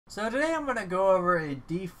So today I'm going to go over a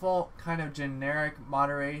default kind of generic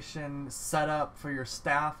moderation setup for your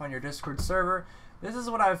staff on your Discord server. This is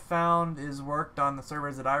what I've found is worked on the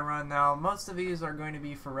servers that I run now. Most of these are going to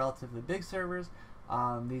be for relatively big servers.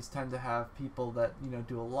 These tend to have people that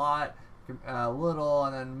do a lot, a little,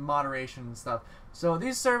 and then moderation and stuff. So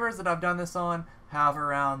these servers that I've done this on have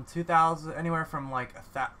around 2,000, anywhere from like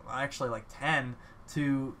actually like 10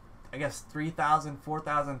 to I guess 3,000,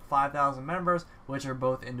 4,000, 5,000 members, which are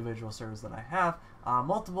both individual servers that I have.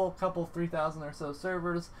 Multiple, couple, 3,000 or so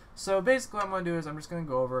servers. So basically what I'm going to do is I'm just going to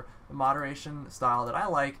go over the moderation style that I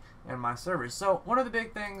like in my servers. So one of the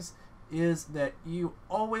big things is that you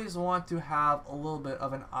always want to have a little bit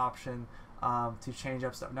of an option to change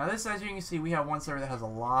up stuff. Now this, as you can see, we have one server that has a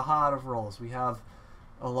lot of roles. We have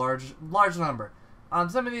a large number.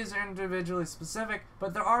 Some of these are individually specific,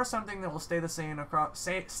 but there are something that will stay the same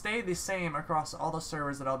across all the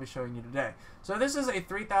servers that I'll be showing you today. So this is a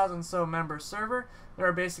 3,000 so member server. There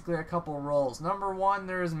are basically a couple roles. Number one,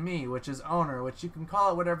 there is me, which is owner, which you can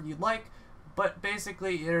call it whatever you'd like, but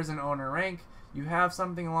basically there's an owner rank. You have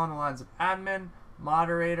something along the lines of admin,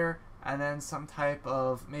 moderator, and then some type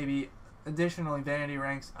of maybe additionally vanity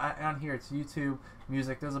ranks. On here it's YouTube,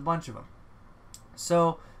 music, there's a bunch of them.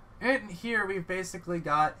 So in here we've basically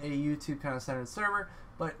got a YouTube kind of centered server,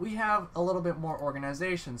 but we have a little bit more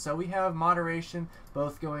organization. So we have moderation,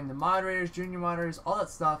 both going to moderators, junior moderators, all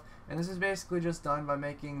that stuff, and this is basically just done by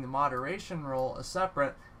making the moderation role a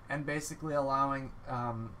separate and basically allowing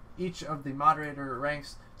each of the moderator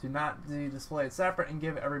ranks to not be displayed separate and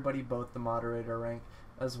give everybody both the moderator rank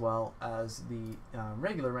as well as the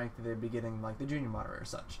regular rank that they'd be getting, like the junior moderator or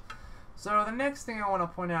such. So the next thing I want to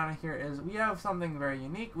point out here is we have something very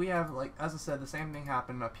unique. We have, like as I said, the same thing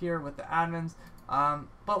happened up here with the admins.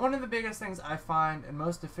 But one of the biggest things I find and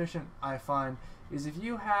most efficient I find is if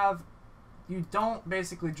you don't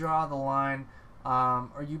basically draw the line,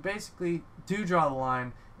 or you basically do draw the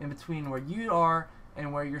line in between where you are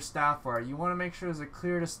and where your staff are. You want to make sure there's a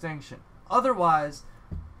clear distinction. Otherwise,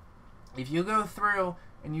 if you go through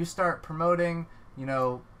and you start promoting,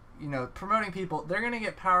 promoting people, they're going to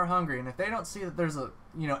get power hungry, and if they don't see that there's a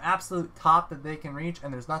absolute top that they can reach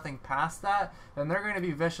and there's nothing past that, then they're going to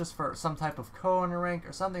be vicious for some type of co-owner rank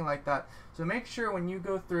or something like that. So make sure when you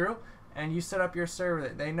go through and you set up your server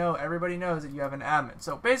that everybody knows that you have an admin.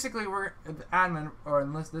 So basically the admin, or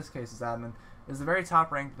in this case is admin, is the very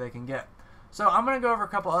top rank that they can get. So I'm going to go over a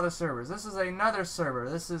couple other servers. This is another server.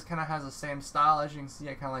 This is kind of has the same style. As you can see,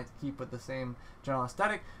 I kind of like to keep with the same general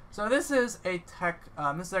aesthetic. So this is a tech,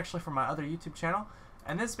 this is actually from my other YouTube channel,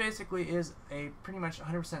 and this basically is a pretty much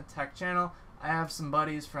 100% tech channel. I have some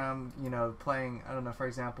buddies from, playing, I don't know, for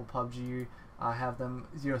example, PUBG. I have them,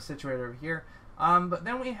 situated over here. But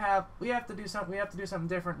then we have to do something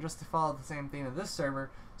different just to follow the same theme of this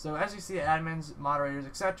server. So as you see, admins, moderators,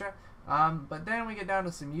 etc. But then we get down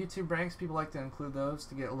to some YouTube ranks. People like to include those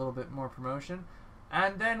to get a little bit more promotion.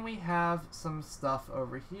 And then we have some stuff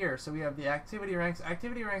over here. So we have the activity ranks.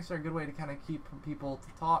 Activity ranks are a good way to kind of keep people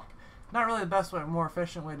to talk. Not really the best way, more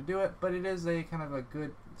efficient way to do it, but it is a kind of a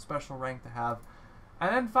good special rank to have.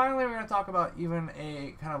 And then finally we're going to talk about even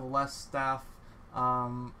a kind of less staff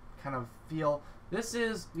kind of feel.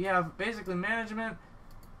 We have basically management,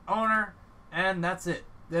 owner, and that's it.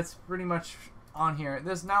 That's pretty much on here.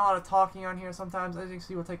 There's not a lot of talking on here sometimes. As you can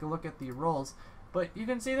see, we'll take a look at the roles. But you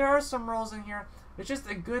can see there are some roles in here. It's just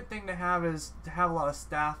a good thing to have is to have a lot of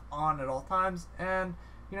staff on at all times. And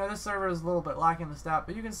this server is a little bit lacking the staff,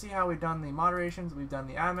 but you can see how we've done the moderations, we've done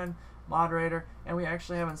the admin, moderator, and we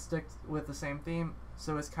actually haven't sticked with the same theme.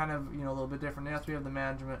 So it's kind of a little bit different. Yes, we have the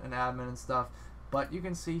management and admin and stuff, but you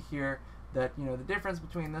can see here that the difference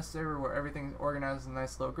between this server where everything's organized in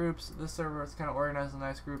nice little groups, this server is kind of organized in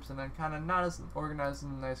nice groups, and then kind of not as organized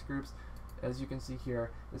in nice groups, as you can see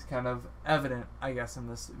here, is kind of evident, I guess, in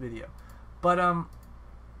this video. But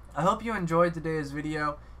I hope you enjoyed today's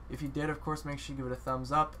video. If you did, of course, make sure you give it a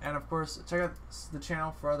thumbs up, and of course check out the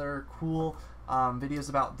channel for other cool videos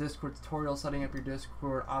about Discord tutorials, setting up your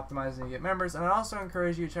Discord, optimizing to get members. And I also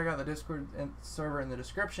encourage you to check out the Discord server in the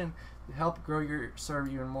description to help grow your server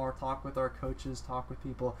even more. Talk with our coaches, talk with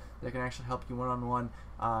people that can actually help you one-on-one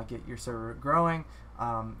get your server growing.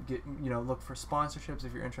 Look for sponsorships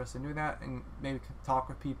if you're interested in doing that, and maybe talk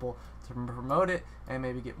with people to promote it and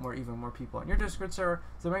maybe get even more people on your Discord server.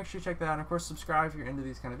 So make sure you check that out, and of course subscribe if you're into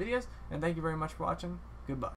these kind of videos. And thank you very much for watching. Goodbye.